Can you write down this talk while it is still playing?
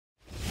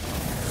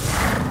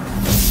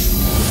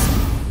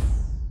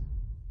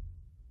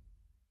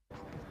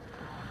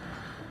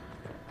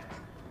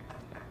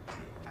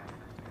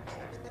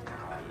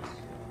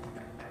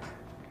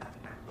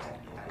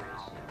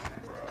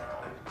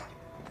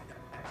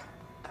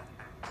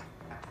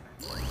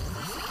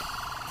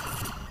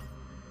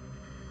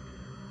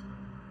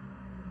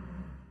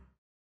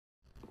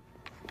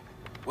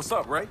What's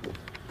up, Ray?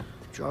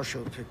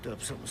 Joshua picked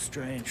up something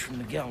strange from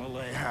the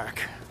Galilee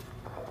hack.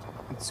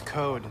 It's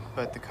code,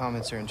 but the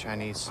comments are in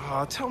Chinese.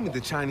 Tell me the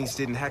Chinese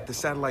didn't hack the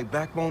satellite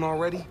backbone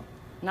already?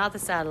 Not the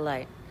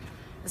satellite.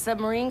 The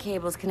submarine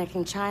cables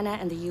connecting China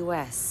and the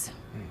US.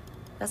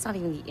 That's not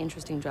even the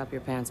interesting drop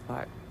your pants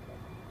part.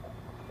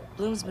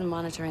 Bloom's been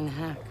monitoring the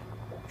hack.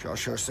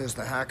 Joshua says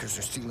the hackers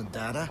are stealing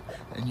data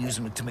and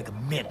using it to make a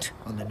mint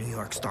on the New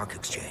York Stock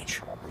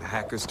Exchange. The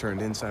hackers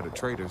turned insider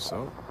traders,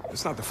 so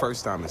it's not the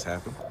first time it's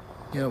happened.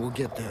 Yeah, we'll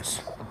get this.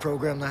 The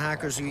program the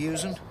hackers are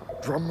using?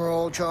 Drum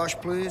roll, Josh,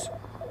 please.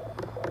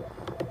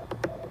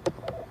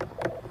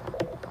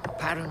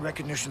 Pattern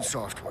recognition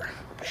software.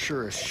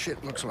 Sure as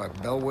shit looks like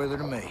Bellwether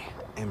to me.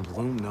 And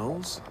Bloom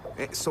knows?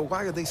 So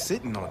why are they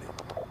sitting on it?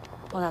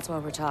 Well, that's why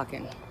we're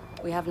talking.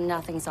 We have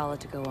nothing solid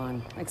to go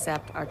on,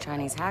 except our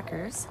Chinese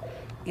hackers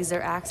use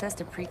their access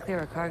to pre-clear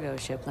a cargo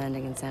ship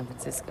landing in San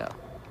Francisco.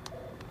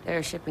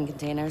 Their shipping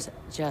containers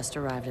just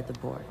arrived at the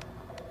port.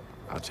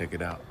 I'll check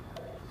it out.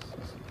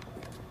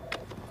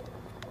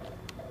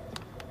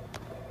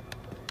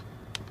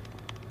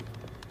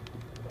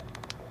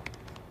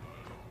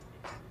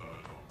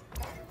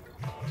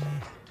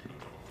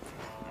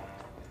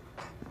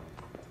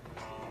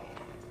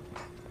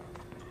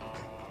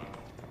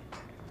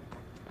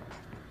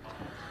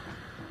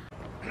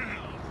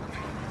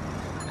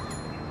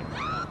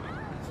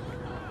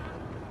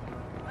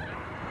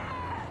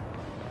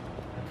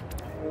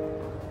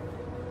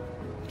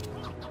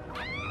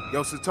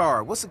 Yo,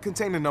 Satara, what's the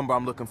container number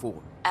I'm looking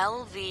for?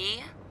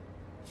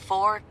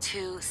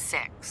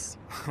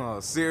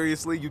 LV-426.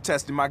 Seriously? You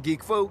testing my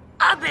geek food?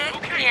 A bit,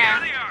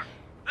 yeah.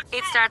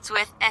 It starts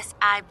with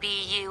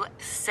SIBU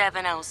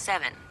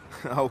 707.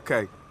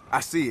 Okay, I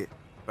see it.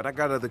 But I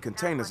got other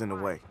containers in the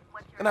way.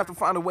 Gonna have to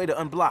find a way to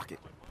unblock it.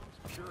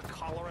 There's a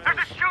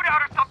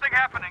shootout or something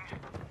happening.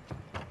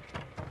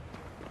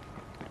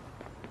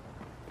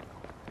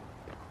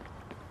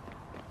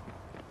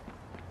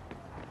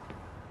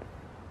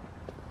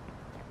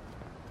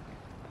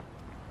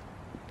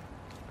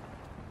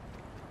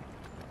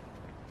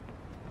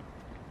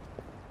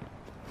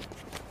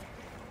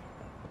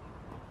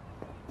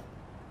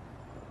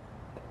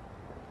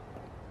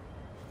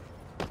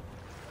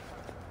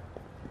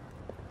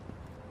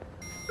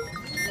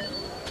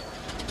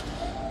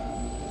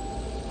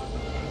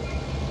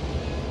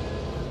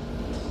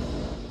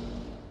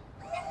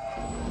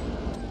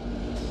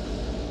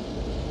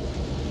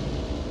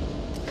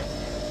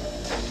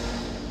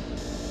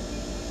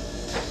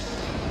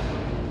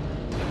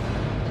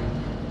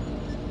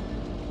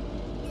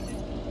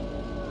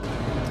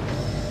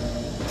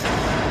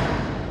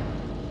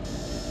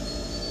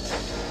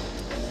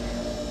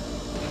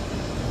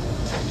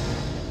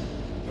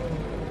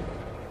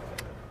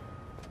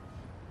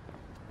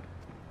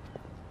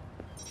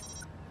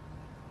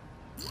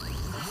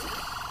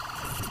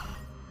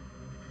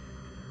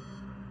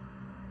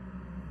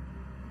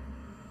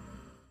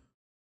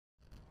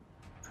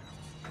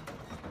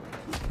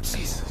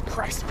 Jesus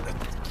Christ.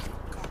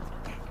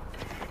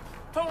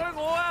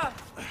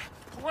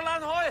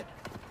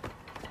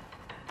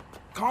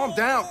 Calm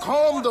down.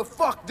 Calm the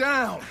fuck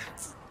down.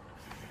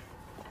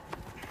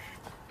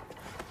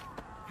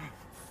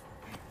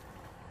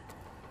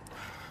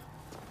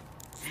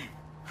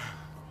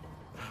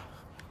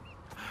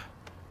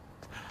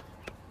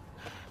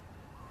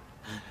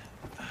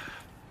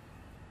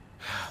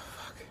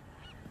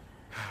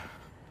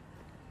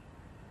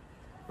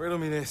 Riddle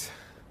me this.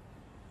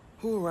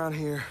 Who around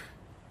here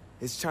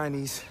is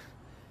Chinese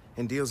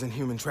and deals in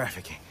human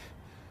trafficking?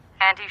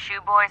 Anti-shoe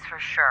boys for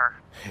sure.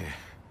 Yeah.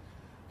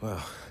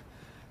 Well,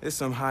 it's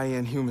some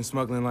high-end human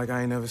smuggling like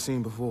I ain't never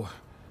seen before.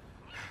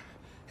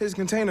 His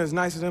container is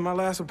nicer than my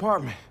last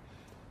apartment.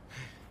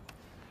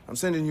 I'm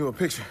sending you a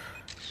picture.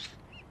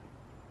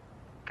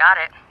 Got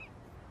it.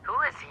 Who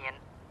is he and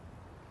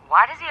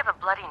why does he have a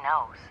bloody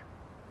nose?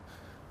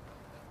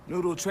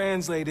 Noodle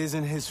Translate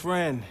isn't his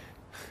friend.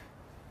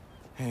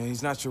 And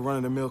he's not your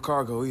run-of-the-mill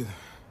cargo either.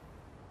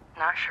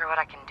 Not sure what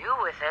I can do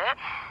with it.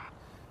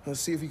 Let's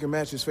see if you can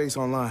match his face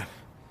online.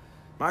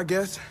 My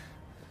guess,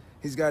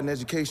 he's got an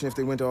education if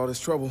they went to all this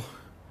trouble.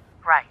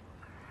 Right.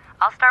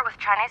 I'll start with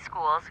Chinese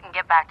schools and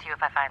get back to you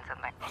if I find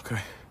something. Okay.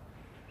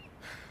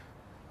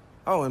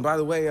 Oh, and by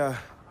the way,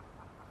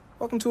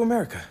 welcome to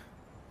America.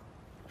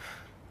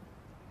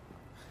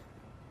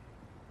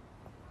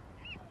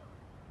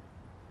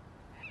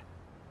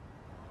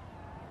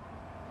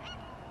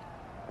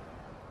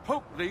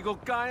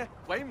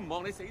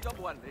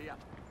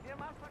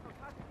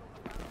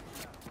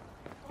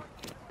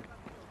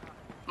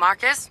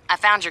 Marcus, I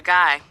found your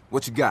guy.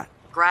 What you got?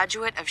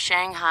 Graduate of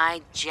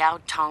Shanghai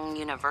Jiaotong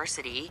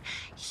University.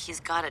 He's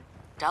got a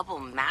double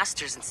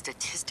master's in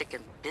statistics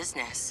and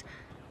business.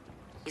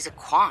 He's a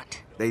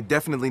quant. They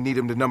definitely need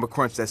him to number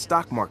crunch that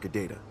stock market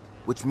data,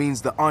 which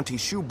means the Auntie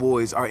Shoe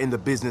Boys are in the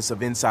business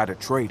of insider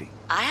trading.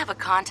 I have a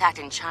contact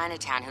in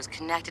Chinatown who's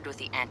connected with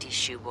the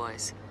Anti-Shoe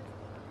Boys.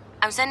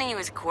 I'm sending you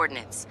his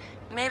coordinates.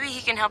 Maybe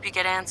he can help you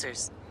get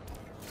answers.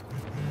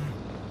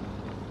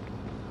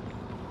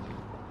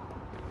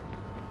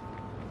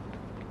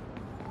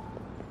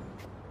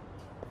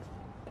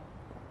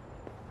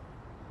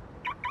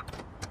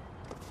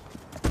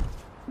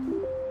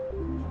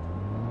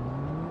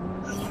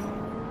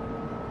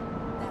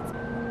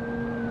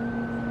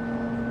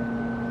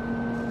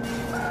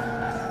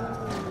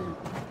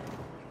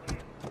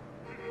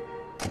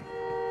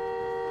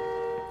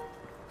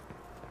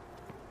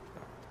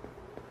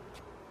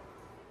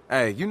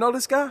 Hey, you know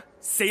this guy?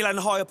 死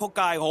撚開啊！仆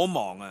街，我好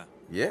忙啊！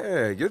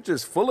 Yeah, you're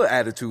just full of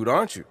attitude,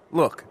 aren't you?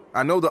 Look,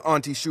 I know the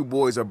Auntie Shoe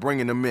boys are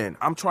bringing them in.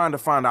 I'm trying to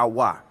find out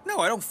why. No,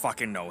 I don't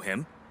fucking know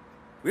him.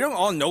 We don't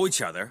all know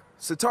each other.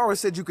 Satara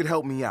said you could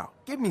help me out.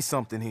 Give me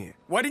something here.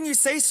 Why didn't you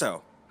say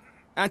so?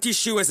 Auntie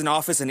Shu has an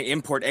office in the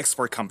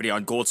import-export company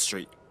on Gold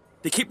Street.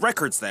 They keep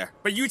records there.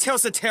 But you tell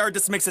Satara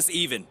this makes us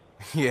even.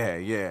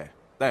 Yeah.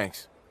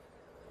 Thanks.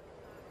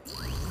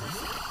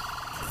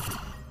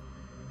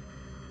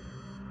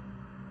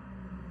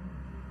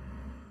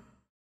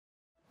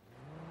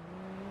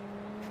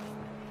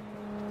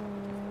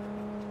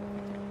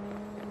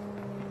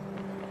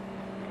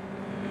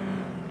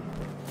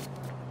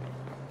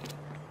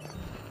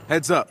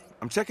 Heads up.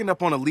 I'm checking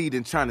up on a lead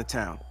in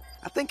Chinatown.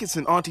 I think it's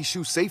an Auntie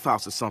Shu safe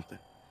house or something.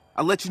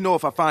 I'll let you know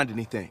if I find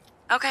anything.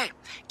 Okay,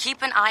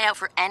 keep an eye out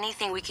for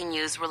anything we can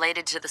use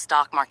related to the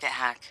stock market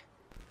hack.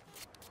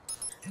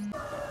 Where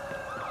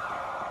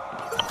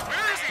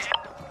is he?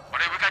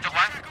 우리 여기까지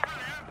와?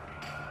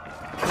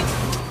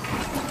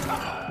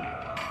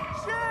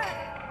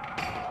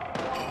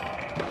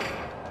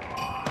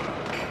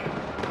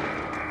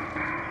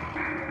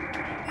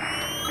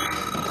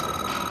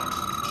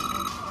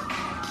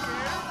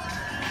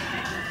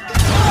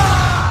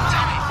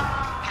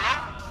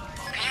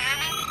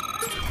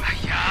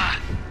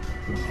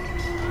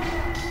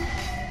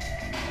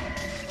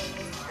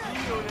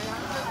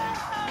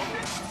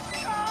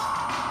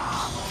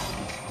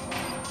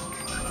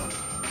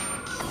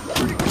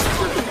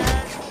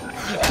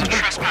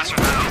 Trespasser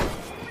now.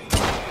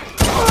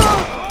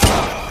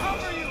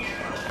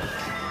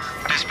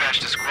 Dispatch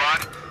to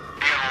squad.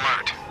 Be on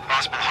alert.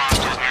 Possible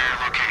hostiles near your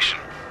location.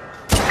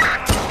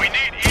 We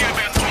need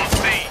EMS on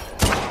scene.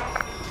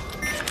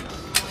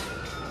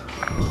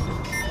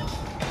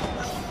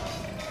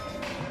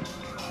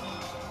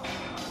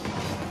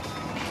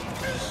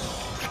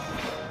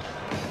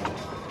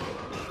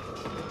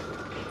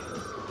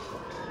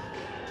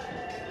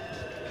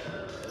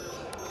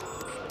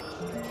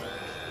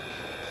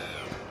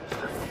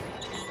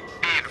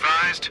 Be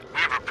advised, we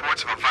have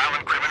reports of a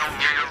violent criminal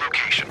near your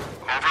location.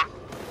 Over.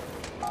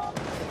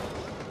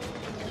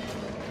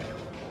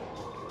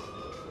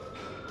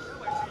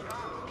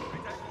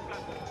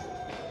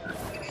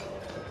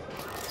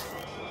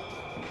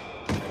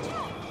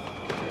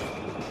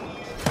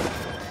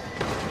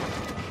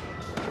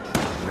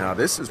 Now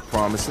this is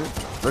promising.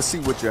 Let's see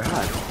what you're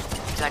hiding.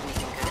 Got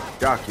anything good?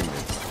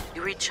 Documents.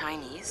 You read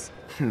Chinese?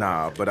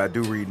 Nah, but I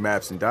do read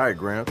maps and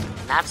diagrams.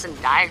 Maps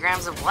and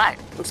diagrams of what?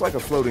 Looks like a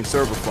floating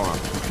server farm.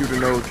 Computer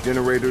nodes,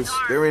 generators.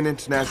 They're in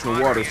international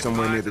waters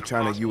somewhere near the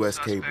China-US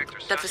cable.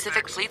 The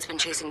Pacific Fleet's been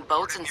chasing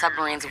boats and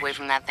submarines away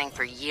from that thing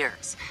for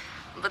years.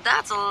 But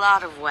that's a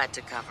lot of wet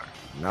to cover.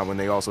 Not when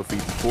they also feed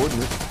the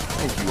coordinates.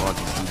 Thank you,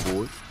 Auntie Shoe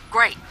boys.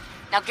 Great.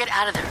 Now get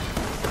out of there.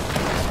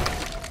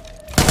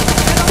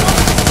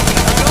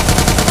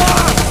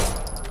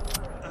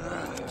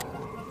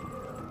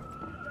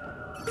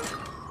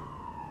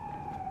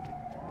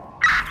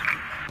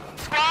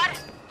 Squad,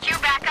 queue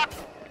backup.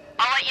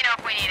 I'll let you know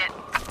if we need it.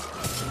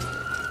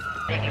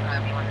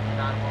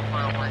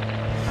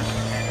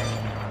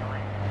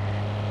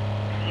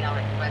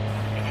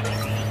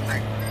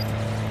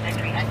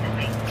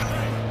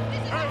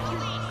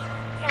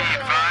 Be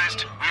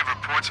advised, we have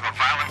reports of a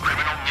violent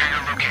criminal near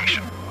your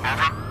location.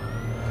 Over.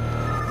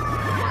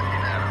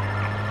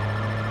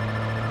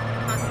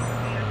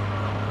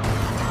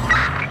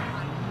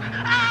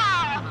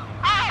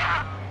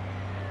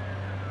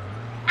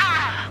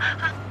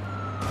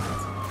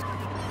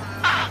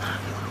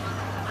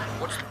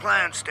 What's the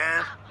plan,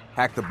 Stan?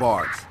 Hack the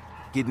bars.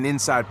 Get an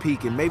inside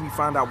peek and maybe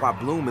find out why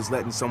Bloom is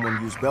letting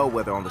someone use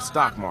Bellwether on the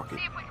stock market.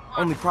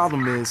 Only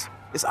problem is,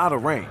 it's out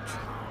of range.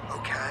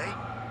 Okay.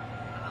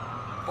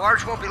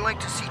 Barge won't be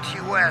linked to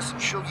CTOS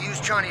and she'll use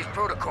Chinese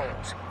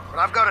protocols. But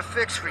I've got a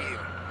fix for you.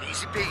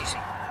 Easy peasy.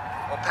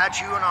 I'll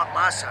patch you in on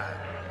my side.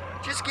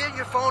 Just get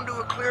your phone to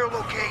a clear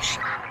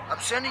location.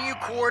 I'm sending you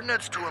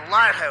coordinates to a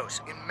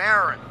lighthouse in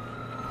Marin.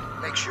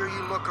 Make sure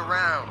you look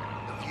around.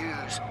 The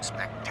view's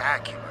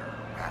spectacular.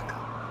 Back up.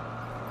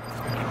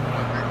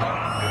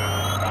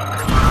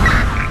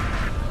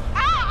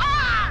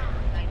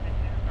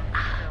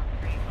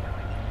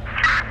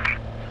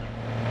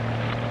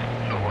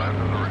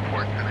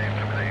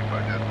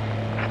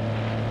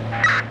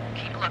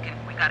 Keep looking.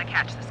 We gotta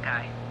catch this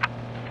guy.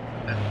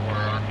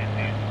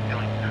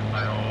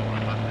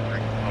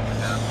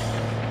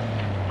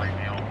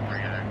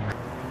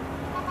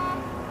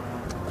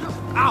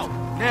 Out!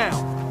 Now!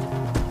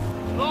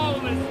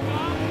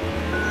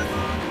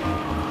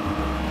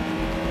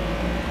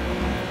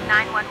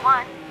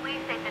 911,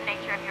 please state the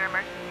nature of your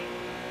emergency.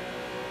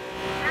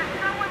 There's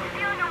someone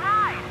stealing a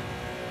ride.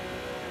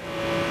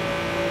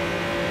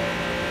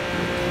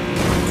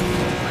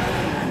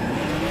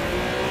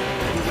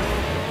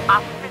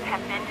 Officers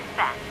have been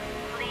dispatched.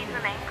 Please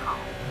remain calm.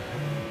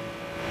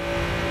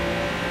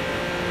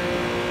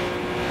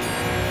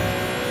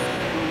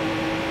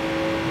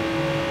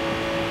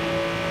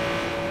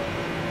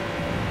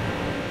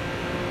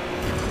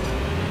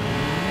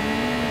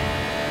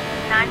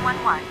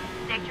 911.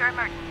 State your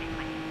emergency,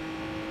 please.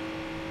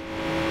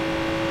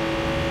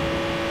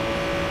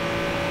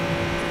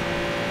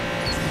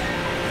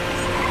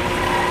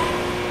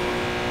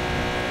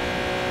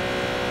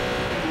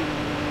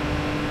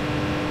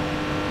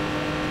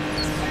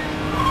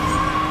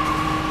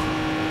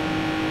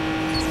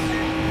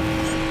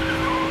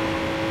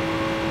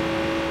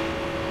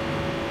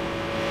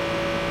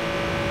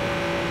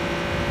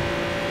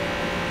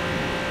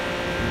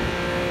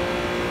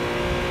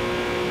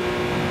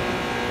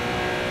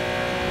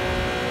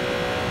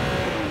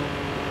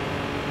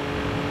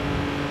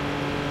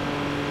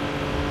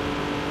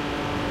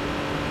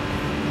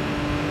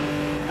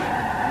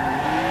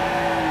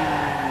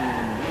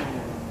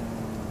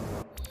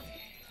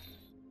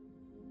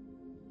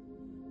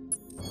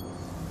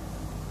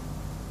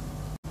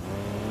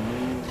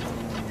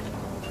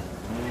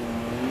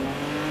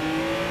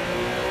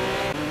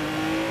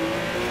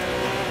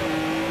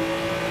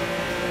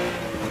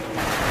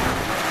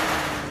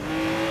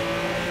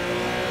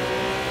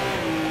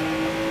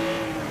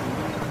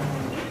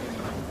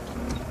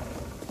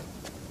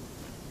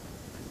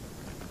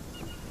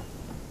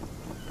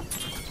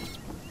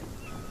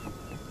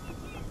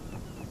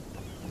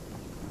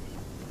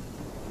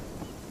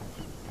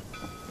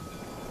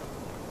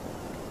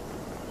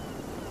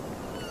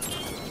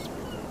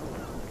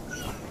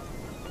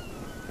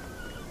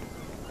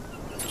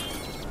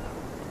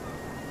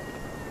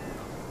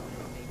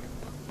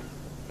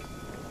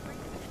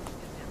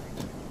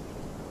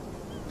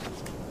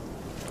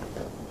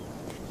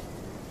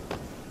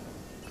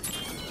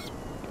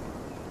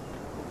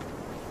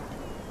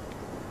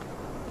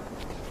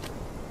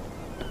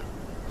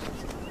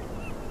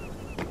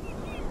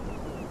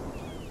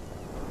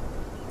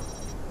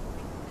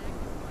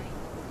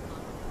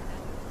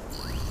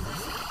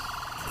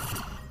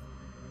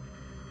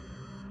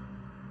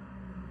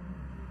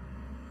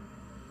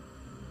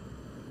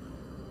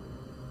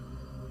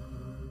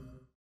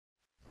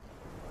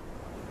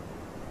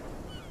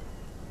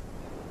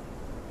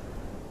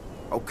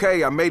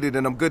 Okay, I made it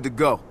and I'm good to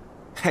go.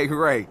 Hey,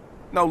 Ray,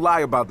 no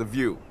lie about the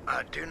view.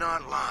 I do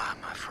not lie,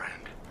 my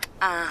friend.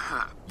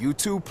 Uh-huh. You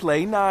two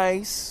play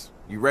nice.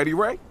 You ready,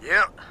 Ray?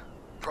 Yep.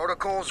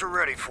 Protocols are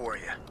ready for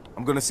you.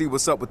 I'm gonna see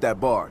what's up with that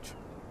barge.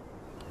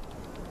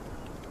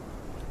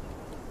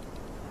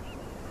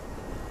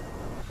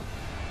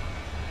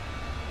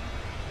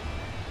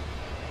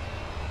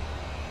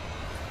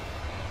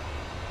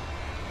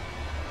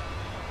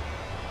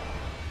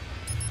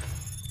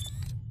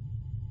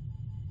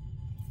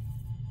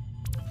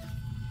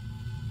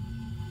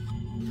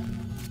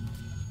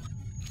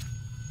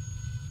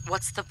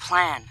 What's the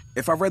plan?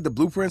 If I read the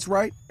blueprints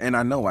right, and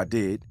I know I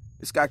did,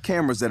 it's got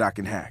cameras that I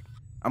can hack.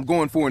 I'm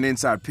going for an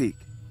inside peek.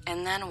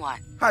 And then what?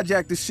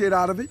 Hijack the shit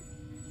out of it,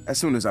 as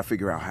soon as I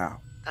figure out how.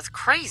 That's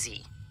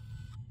crazy.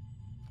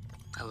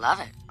 I love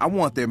it. I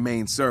want their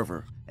main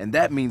server, and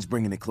that means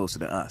bringing it closer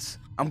to us.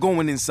 I'm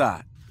going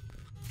inside.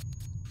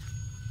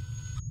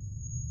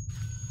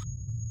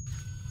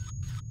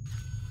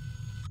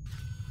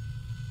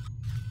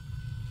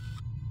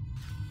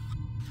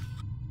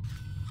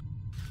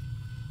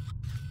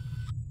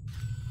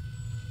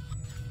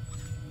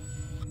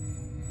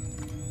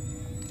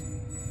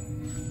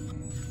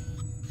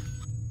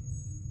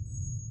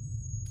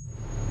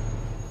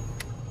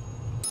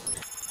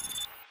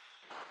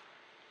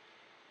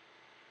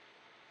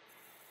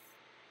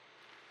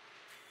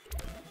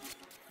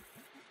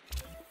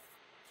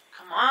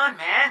 Come on,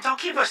 man. Don't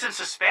keep us in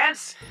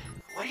suspense.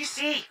 What do you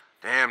see?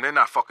 Damn, they're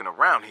not fucking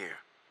around here.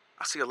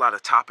 I see a lot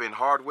of top-end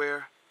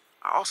hardware.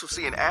 I also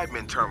see an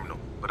admin terminal,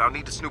 but I'll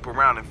need to snoop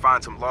around and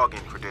find some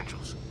login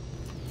credentials.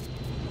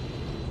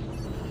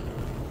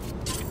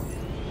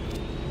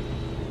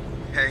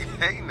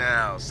 Hey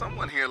now,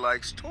 someone here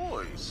likes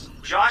toys.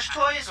 Josh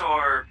toys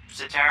or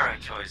Zatara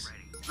toys?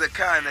 The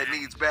kind that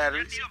needs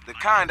batteries, the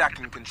kind I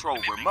can control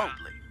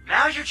remotely.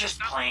 Now you're just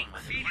playing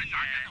with me.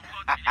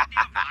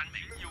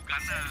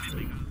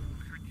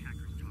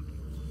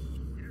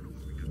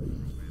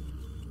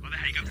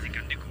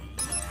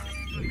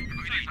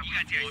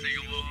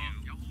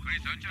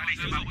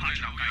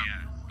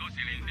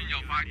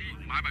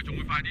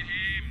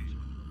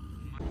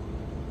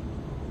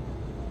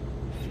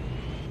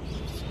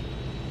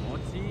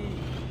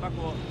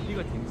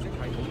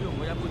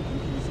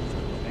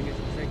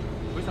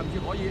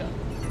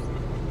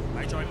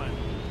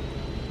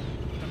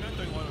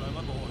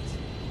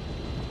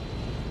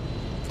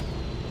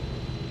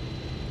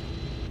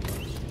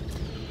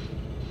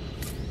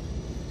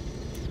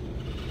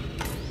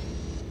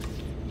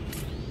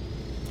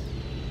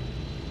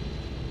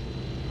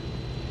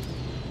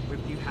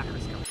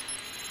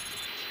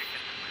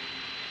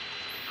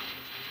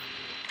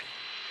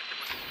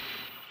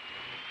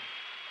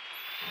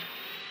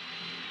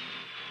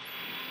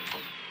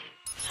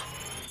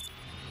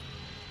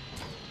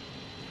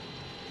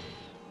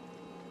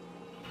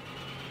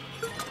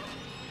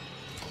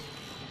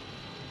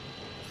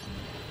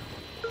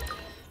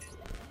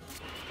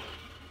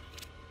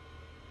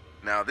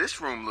 Now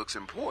this room looks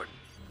important.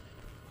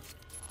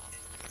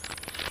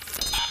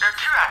 There are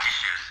two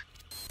anti-shoes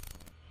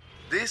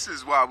This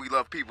is why we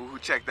love people who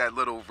check that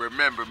little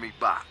remember me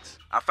box.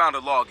 I found a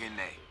login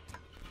name.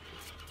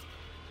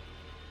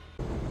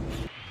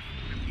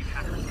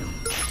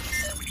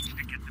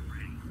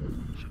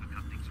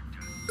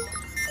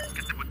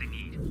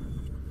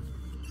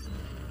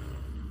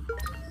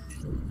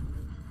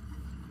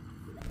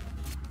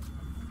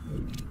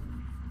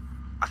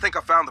 I think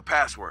I found the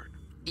password.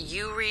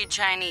 You read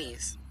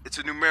Chinese. It's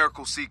a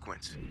numerical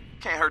sequence.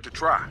 Can't hurt to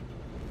try.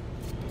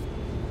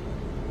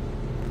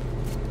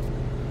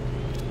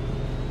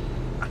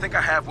 I think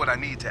I have what I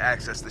need to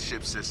access the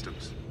ship's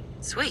systems.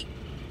 Sweet.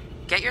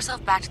 Get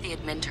yourself back to the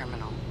admin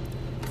terminal.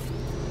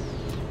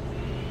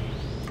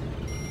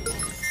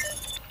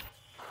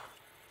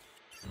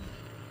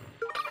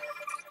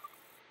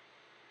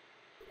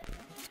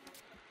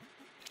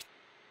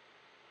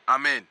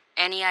 I'm in.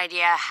 Any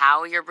idea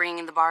how you're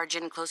bringing the barge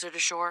in closer to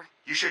shore?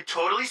 You should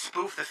totally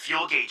spoof the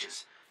fuel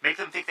gauges. Make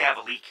them think they have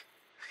a leak.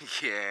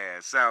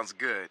 Yeah, sounds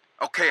good.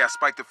 Okay, I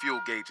spiked the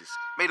fuel gauges.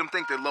 Made them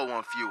think they're low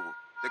on fuel.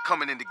 They're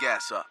coming in to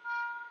gas up.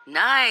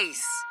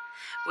 Nice.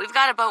 We've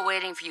got a boat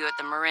waiting for you at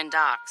the Marin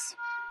docks.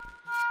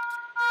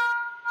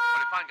 我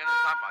哋翻緊去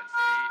三藩市，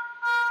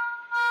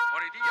我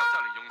哋啲油就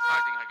嚟用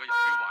晒，定係個油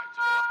標壞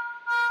咗啊！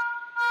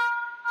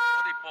我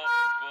哋搏唔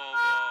過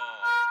喎。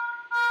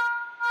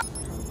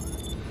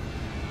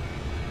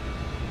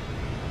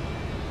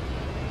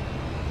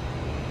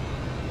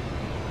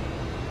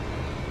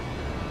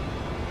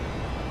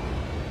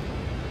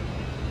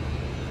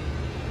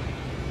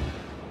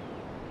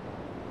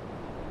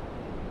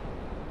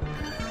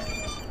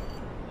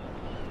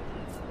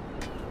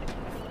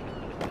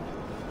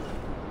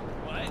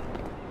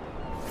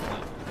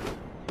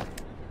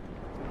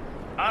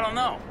I don't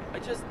know. I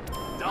just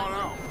don't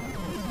know.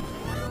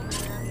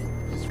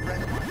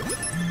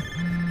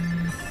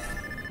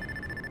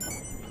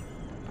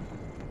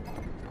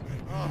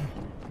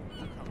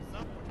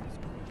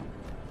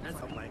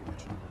 That's a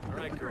language. All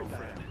right,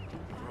 girlfriend.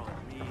 You're on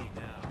me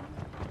now.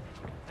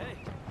 Hey,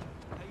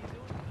 how you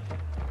doing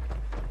tonight?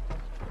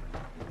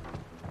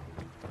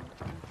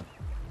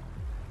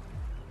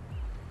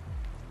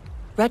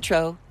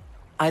 Retro,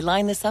 I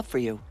lined this up for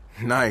you.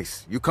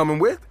 Nice. You coming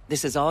with?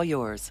 This is all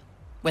yours.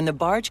 When the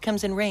barge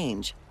comes in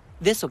range,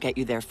 this'll get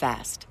you there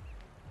fast.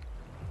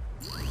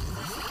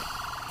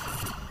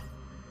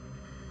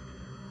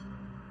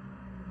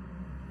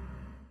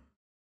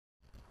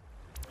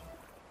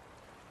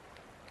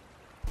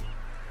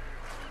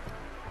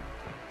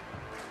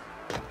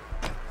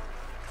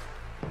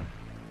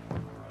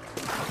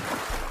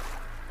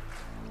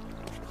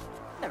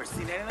 Never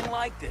seen anything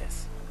like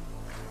this.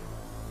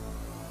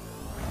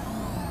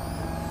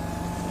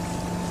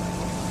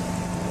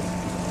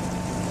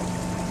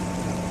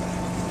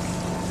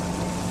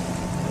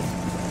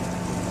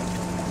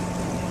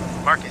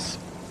 Marcus,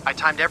 I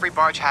timed every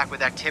barge hack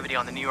with activity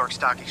on the New York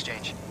Stock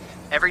Exchange.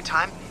 Every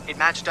time, it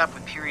matched up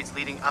with periods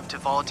leading up to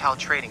volatile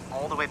trading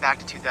all the way back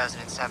to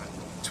 2007.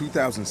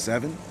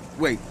 2007?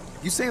 Wait,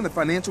 you saying the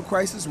financial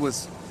crisis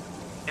was...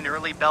 An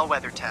early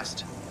bellwether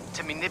test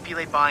to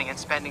manipulate buying and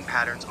spending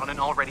patterns on an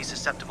already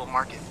susceptible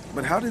market.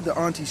 But how did the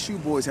Auntie Shoe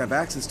Boys have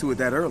access to it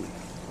that early?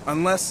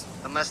 Unless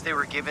they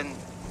were given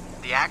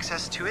the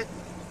access to it?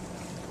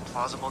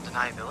 Plausible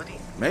deniability?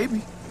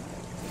 Maybe.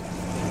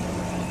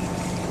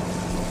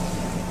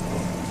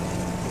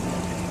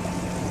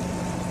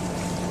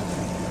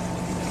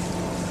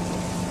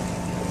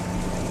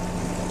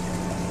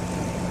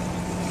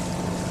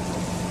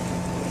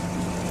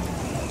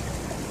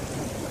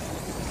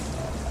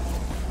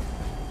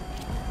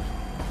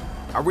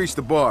 I reached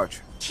the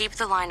barge. Keep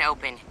the line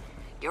open.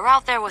 You're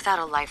out there without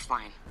a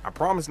lifeline. I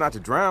promise not to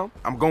drown.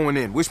 I'm going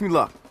in. Wish me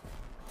luck.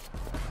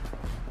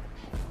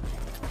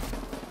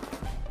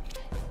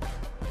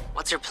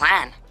 What's your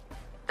plan?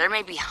 There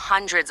may be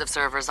hundreds of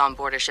servers on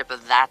board a ship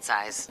of that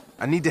size.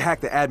 I need to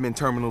hack the admin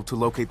terminal to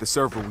locate the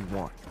server we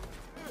want.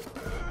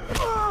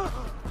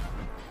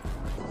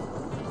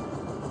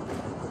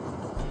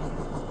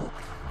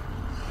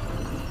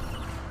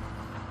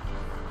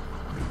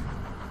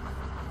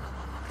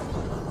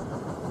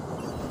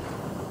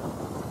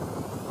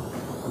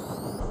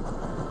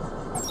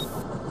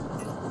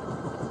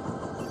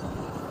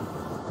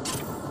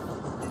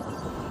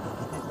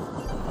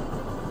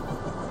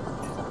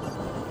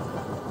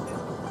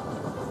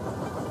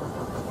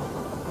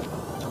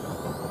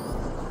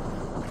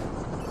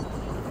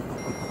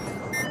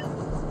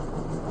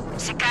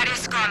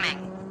 Sicarios coming.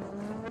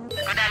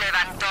 Gonna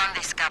levantón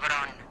this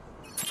cabrón.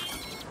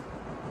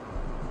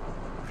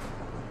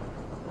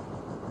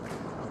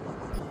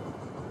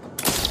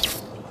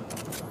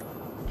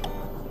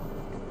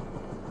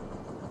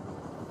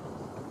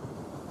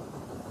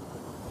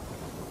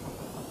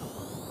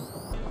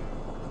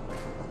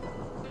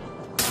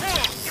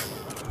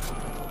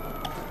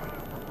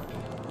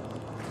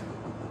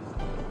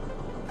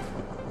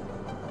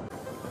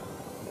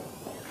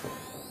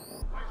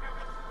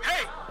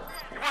 Hey!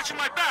 You're watching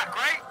my back,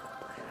 right?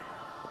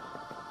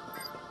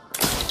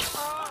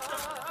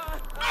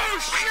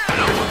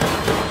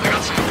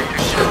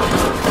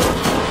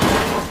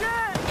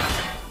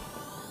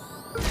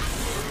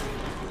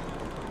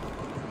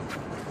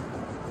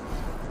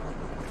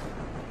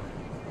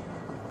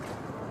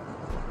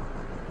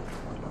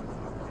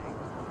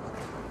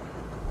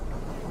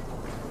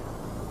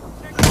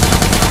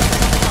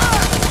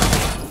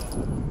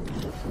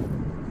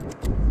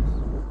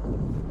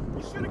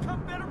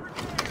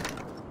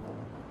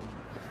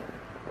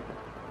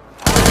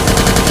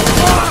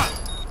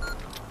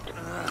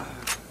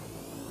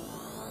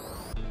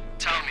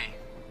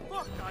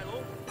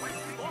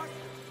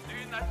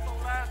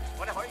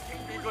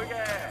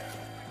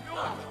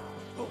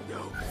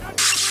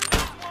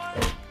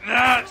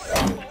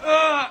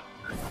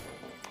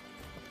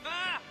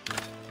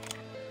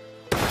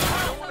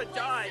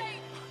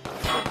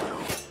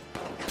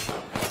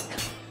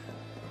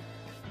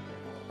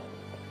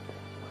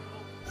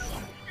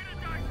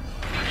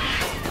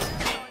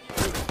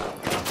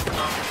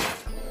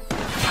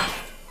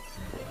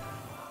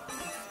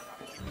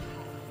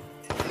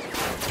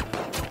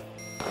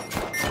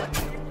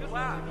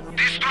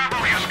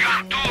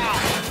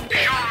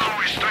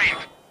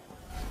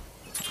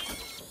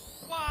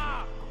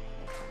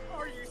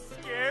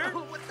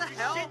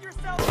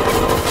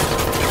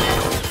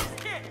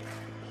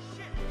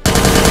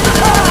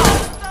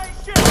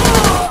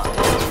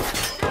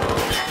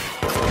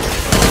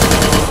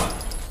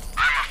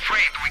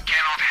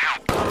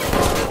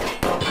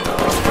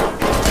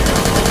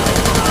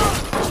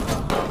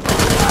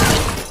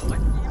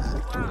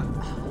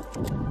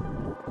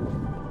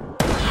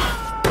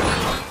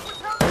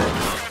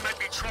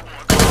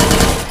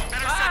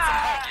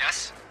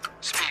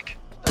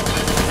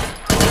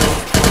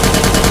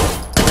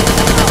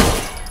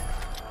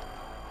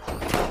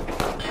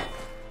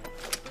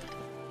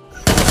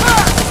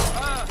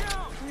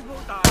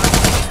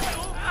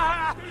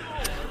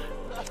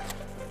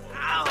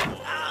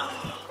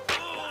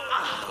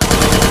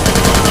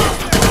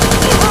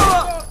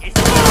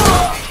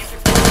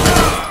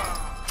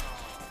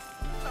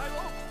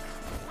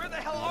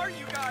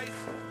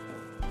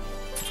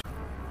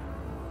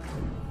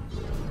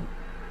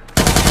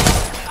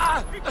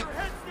 Keep your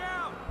heads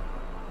down!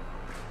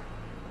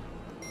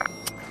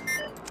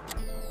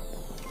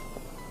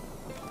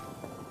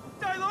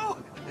 Dilo!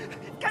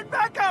 Get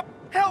back up!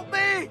 Help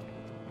me!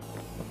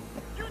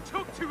 You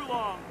took too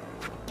long!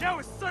 Now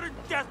it's sudden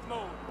death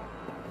mode!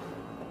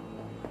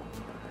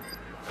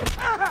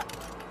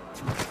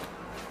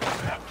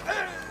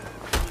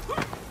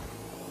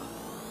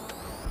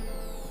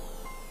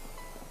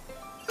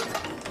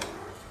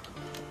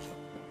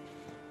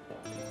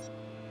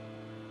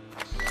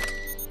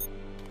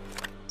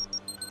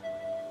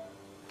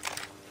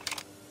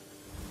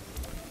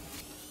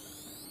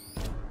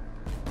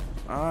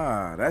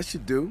 Ah, that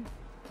should do.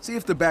 See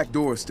if the back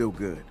door is still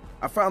good.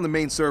 I found the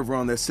main server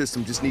on their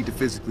system, just need to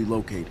physically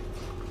locate it.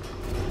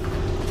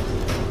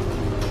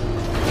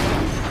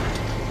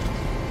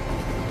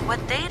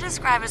 What they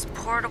describe as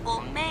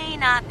portable may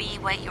not be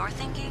what you're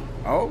thinking.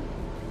 Oh?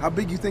 How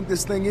big you think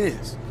this thing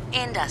is?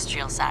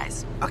 Industrial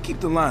size. I'll keep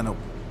the line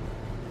open.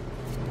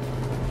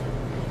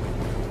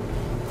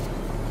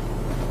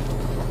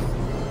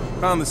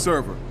 Found the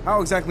server.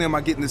 How exactly am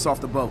I getting this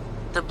off the boat?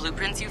 The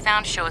blueprints you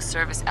found show a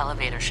service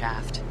elevator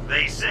shaft.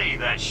 They say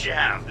that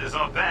shaft is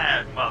a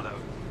bad mother.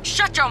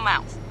 Shut your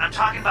mouth! I'm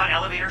talking about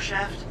elevator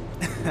shaft?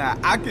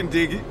 I can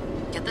dig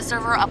it. Get the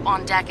server up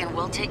on deck and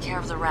we'll take care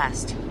of the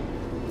rest.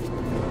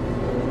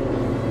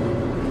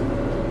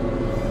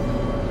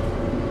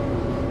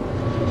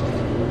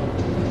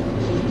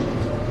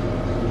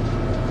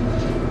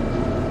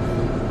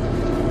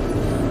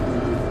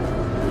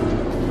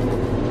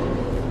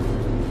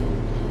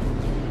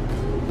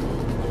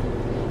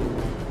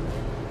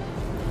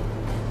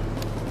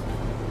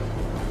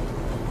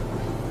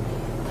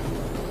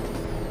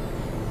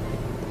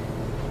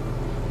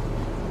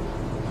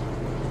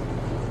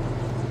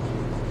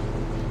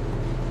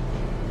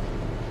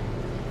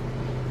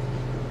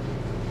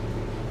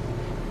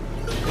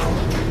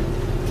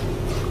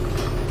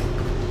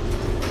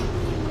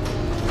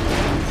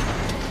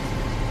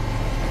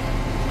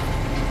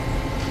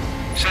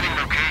 Setting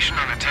location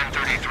on a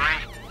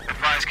 1033.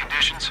 Advise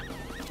conditions.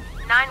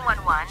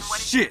 911, what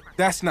is Shit,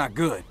 that's not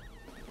good.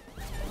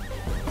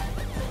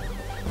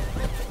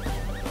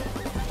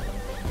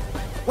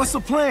 What's the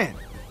plan?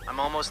 I'm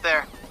almost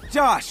there.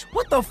 Josh,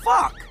 what the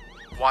fuck?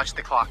 Watch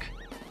the clock.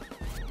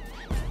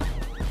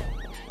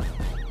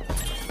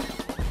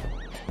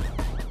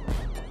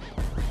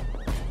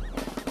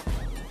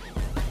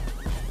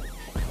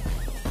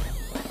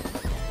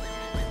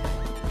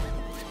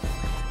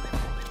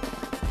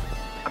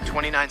 I'm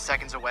 29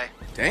 seconds away.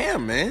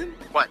 Damn, man.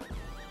 What?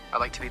 I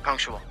like to be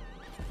punctual.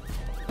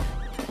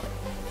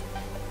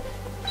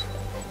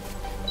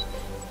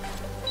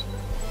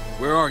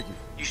 Where are you?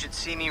 You should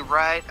see me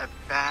right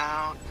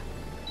about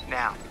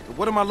now.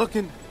 What am I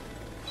looking?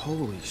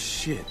 Holy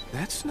shit,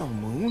 that's no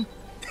moon.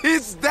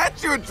 Is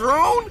that your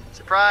drone?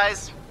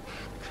 Surprise!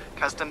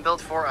 Custom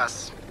built for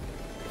us.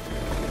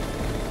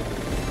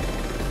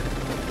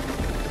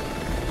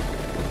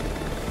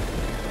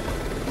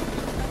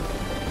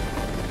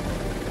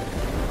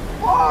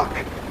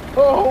 Fuck!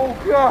 Oh,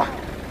 God!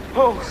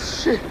 Oh,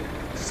 shit!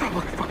 Stop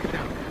looking fucking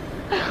down.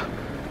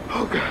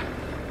 Oh, God.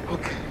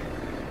 Okay.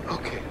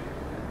 Okay.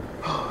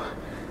 Oh.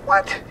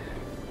 What?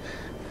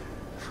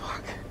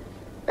 Fuck.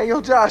 Hey, yo,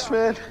 Josh,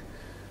 man.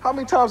 How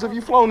many times have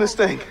you flown this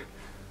thing?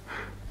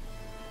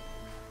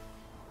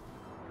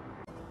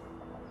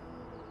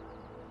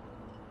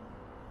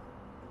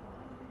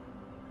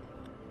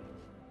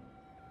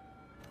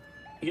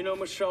 You know,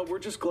 Michelle, we're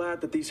just glad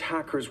that these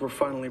hackers were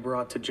finally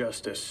brought to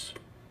justice.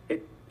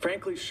 It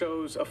frankly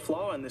shows a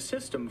flaw in the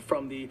system,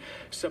 from the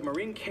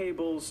submarine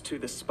cables to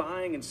the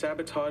spying and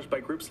sabotage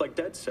by groups like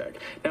DedSec.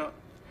 Now,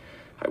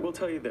 I will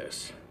tell you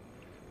this.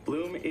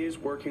 Bloom is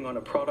working on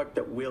a product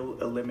that will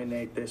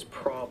eliminate this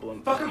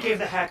problem. Fucker gave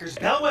the hackers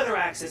bellwether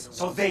access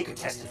so they could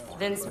test it for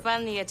Then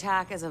spun the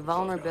attack as a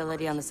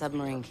vulnerability on the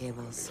submarine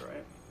cables.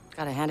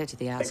 Gotta hand it to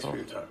the Thanks for asshole.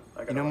 your time.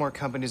 You know more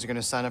companies are going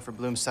to sign up for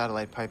Bloom's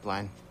satellite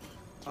pipeline.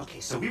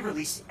 Okay, so we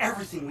release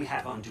everything we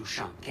have on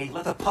Duchamp, okay?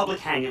 Let the public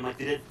hang him like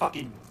they did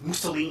fucking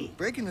Mussolini.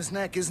 Breaking his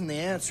neck isn't the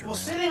answer. Well,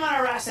 man. sitting on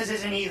our asses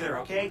isn't either,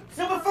 okay?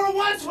 No, but for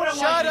once, what I want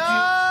you Shut to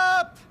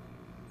up!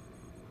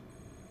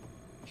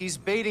 He's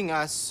baiting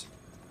us.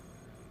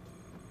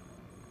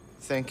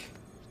 Think.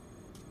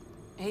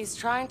 He's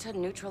trying to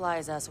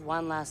neutralize us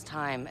one last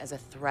time as a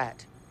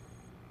threat.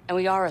 And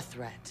we are a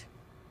threat.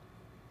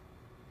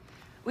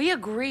 We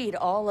agreed,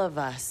 all of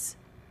us,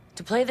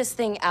 to play this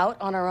thing out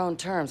on our own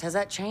terms. Has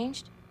that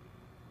changed?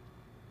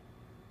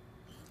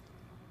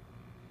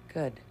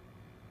 Good.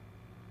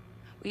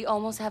 We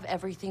almost have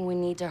everything we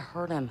need to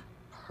hurt him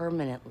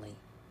permanently.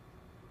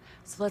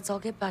 So let's all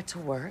get back to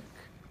work,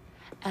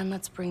 and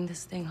let's bring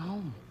this thing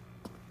home.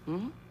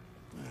 Hmm?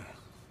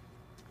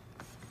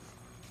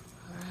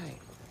 All right.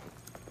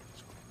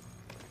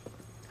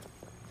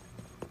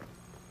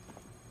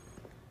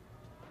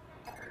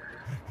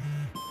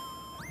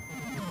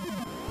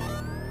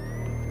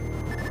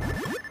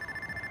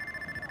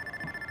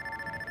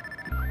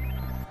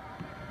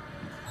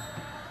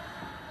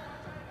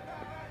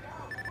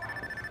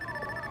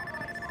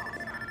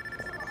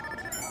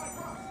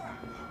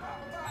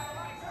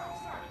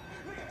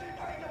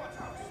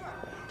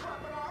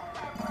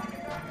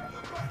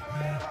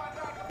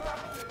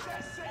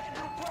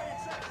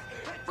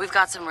 We've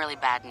got some really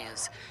bad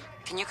news.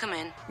 Can you come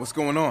in? What's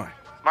going on?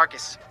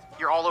 Marcus,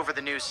 you're all over the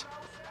news.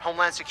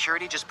 Homeland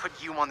Security just put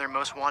you on their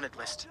most wanted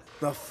list.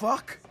 The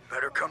fuck?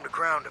 Better come to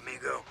ground,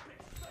 amigo.